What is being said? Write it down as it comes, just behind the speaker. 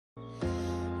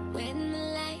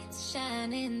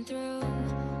shining through.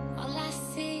 All I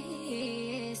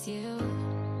see is you.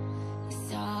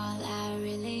 It's all I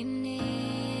really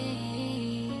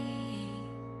need.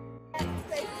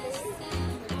 Just a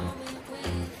moment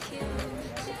with you.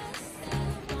 Just a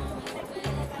moment with you.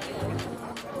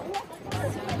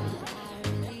 It's all I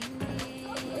really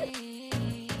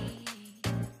need.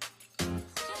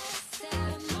 Just a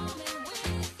moment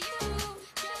with you.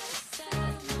 Just a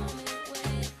moment with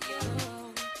you. It's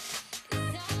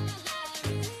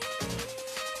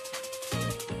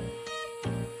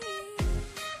all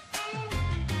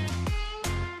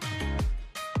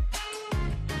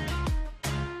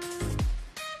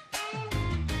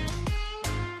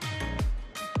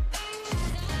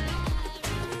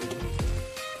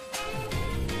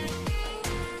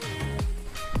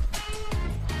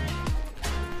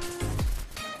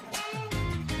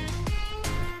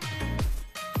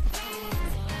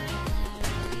really need.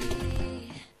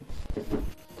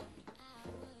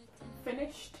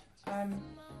 Finished. My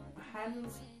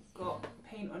hands got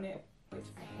paint on it, which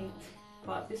I hate,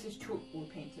 but this is chalkboard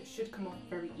paint, so it should come off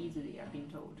very easily, I've been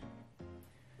told.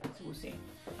 So we'll see.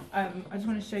 I just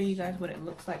want to show you guys what it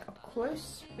looks like up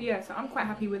close. But yeah, so I'm quite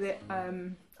happy with it.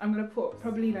 I'm gonna put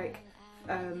probably like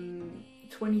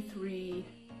 23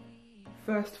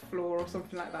 first floor or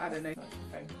something like that, I don't know.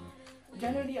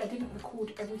 Generally I didn't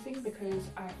record everything because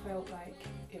I felt like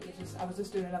it was just, I was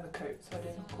just doing another coat, so I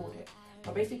didn't record it. I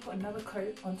basically put another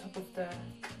coat on top of the,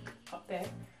 up there,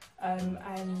 and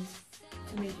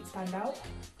to make it stand out,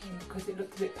 because it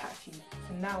looked a bit patchy.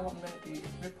 So now what I'm going to do is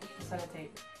rip off the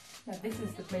sellotape. Now this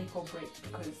is the make or break,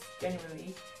 because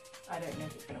generally I don't know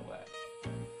if it's going to work.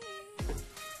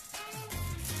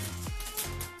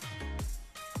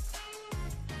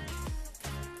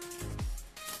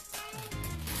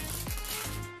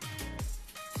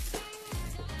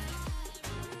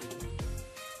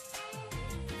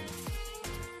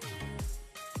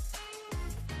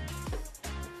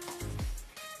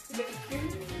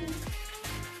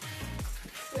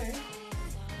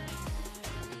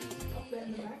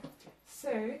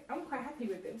 So I'm quite happy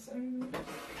with this.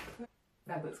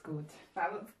 That looks good.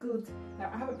 That looks good. Now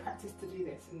I haven't practiced to do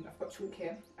this, and I've got chalk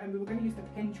here, and we were going to use the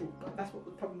pen chalk, but that's what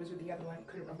the problem was with the other one. It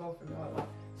couldn't revolve from the other one.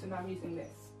 So now I'm using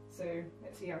this. So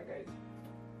let's see how it goes.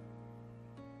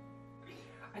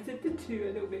 I did the two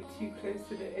a little bit too close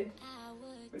to the edge,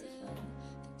 but it's fine.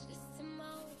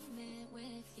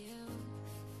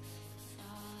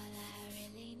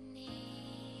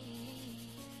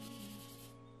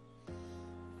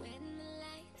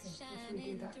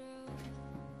 Do that.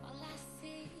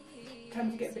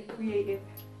 Time to get a bit creative.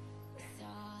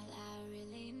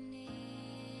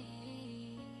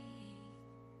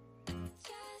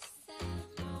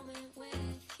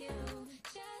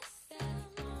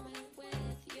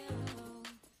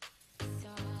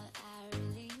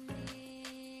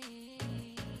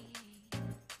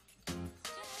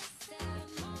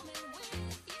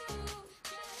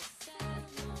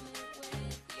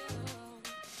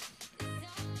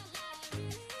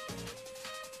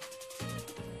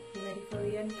 For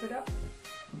the end product.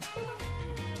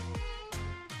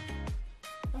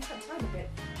 I'm quite proud of it.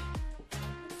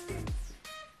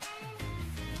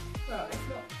 Well,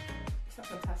 it's not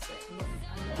fantastic. I'm not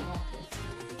an artist.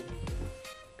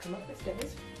 Come up the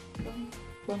stairs. Boom,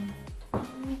 boom.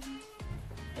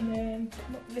 And then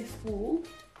come up this wall.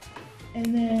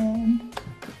 And then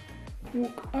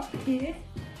walk up here.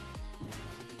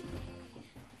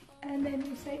 And then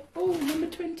you say, oh, number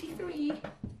 23.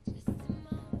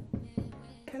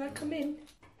 Can I come in?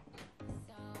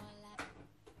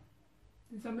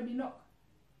 Did somebody knock?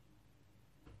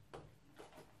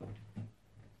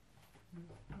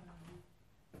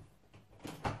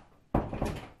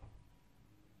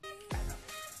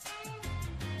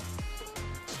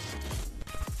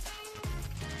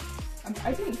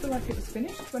 I didn't feel like it was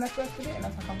finished when I first did it, and I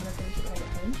was like, I'm going to finish it when I get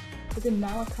home. But then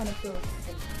now I kind of feel like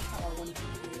it's how I wanted to do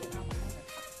it.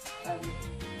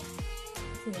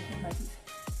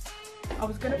 I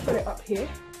was going to put it up here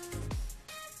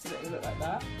so that it would look like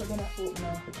that, but then I thought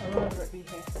no, I'd rather it be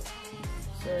here.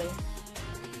 So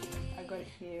I got it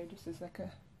here just as like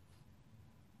a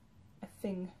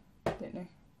thing. I don't know. I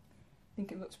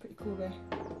think it looks pretty cool there.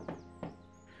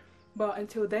 But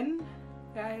until then,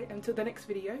 until the next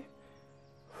video,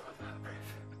 I'm out of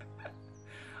breath.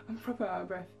 I'm proper out of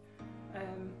breath.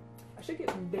 I should get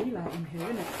some daylight in here,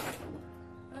 innit?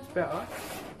 That's better.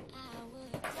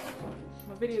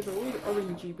 My videos are always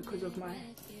orangey because of my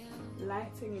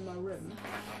lighting in my room.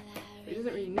 It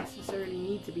doesn't really necessarily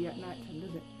need to be at night time,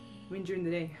 does it? I mean during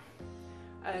the day.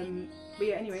 But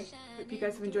yeah, anyway, hope you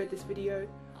guys have enjoyed this video.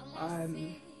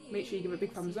 make sure you give a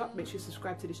big thumbs up, make sure you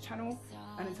subscribe to this channel,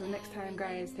 and until next time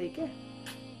guys, take care.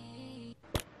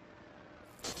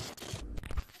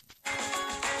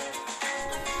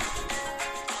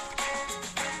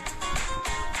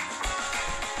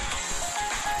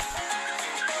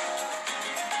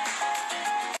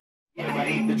 I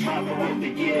ain't the trapper of the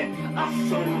year. I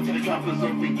sold to the trappers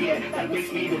of the year. That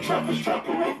makes me the trapper's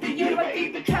trapper of the year. I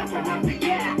ain't the trapper of the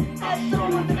year. I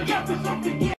sold to the trappers of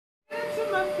the year.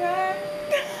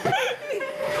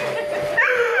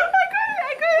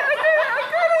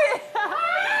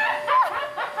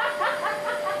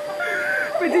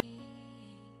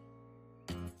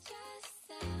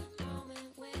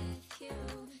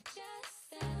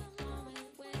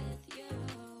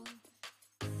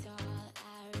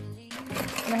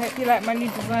 I hope you like my new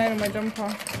design on my jumper.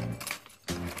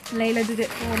 Layla did it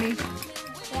for me.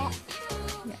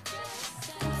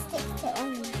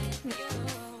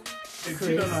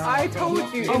 I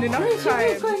told you in enough time.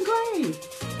 It's going great.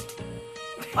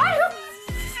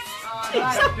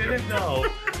 I didn't know.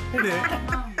 Did it?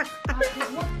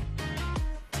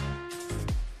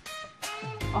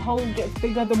 A hole gets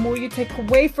bigger the more you take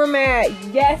away from it.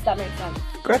 Yes, that makes sense.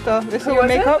 Greta, this is your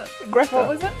makeup. Greta. What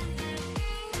was it?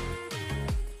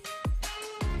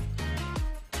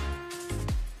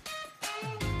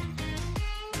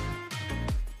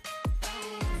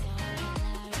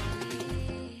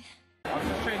 I've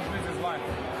just changed Liz's life.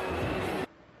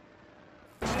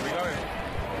 We going.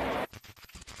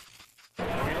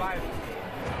 We live.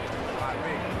 Like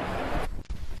big.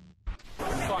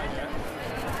 It's fine, yeah?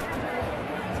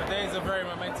 Today is a very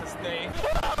momentous day.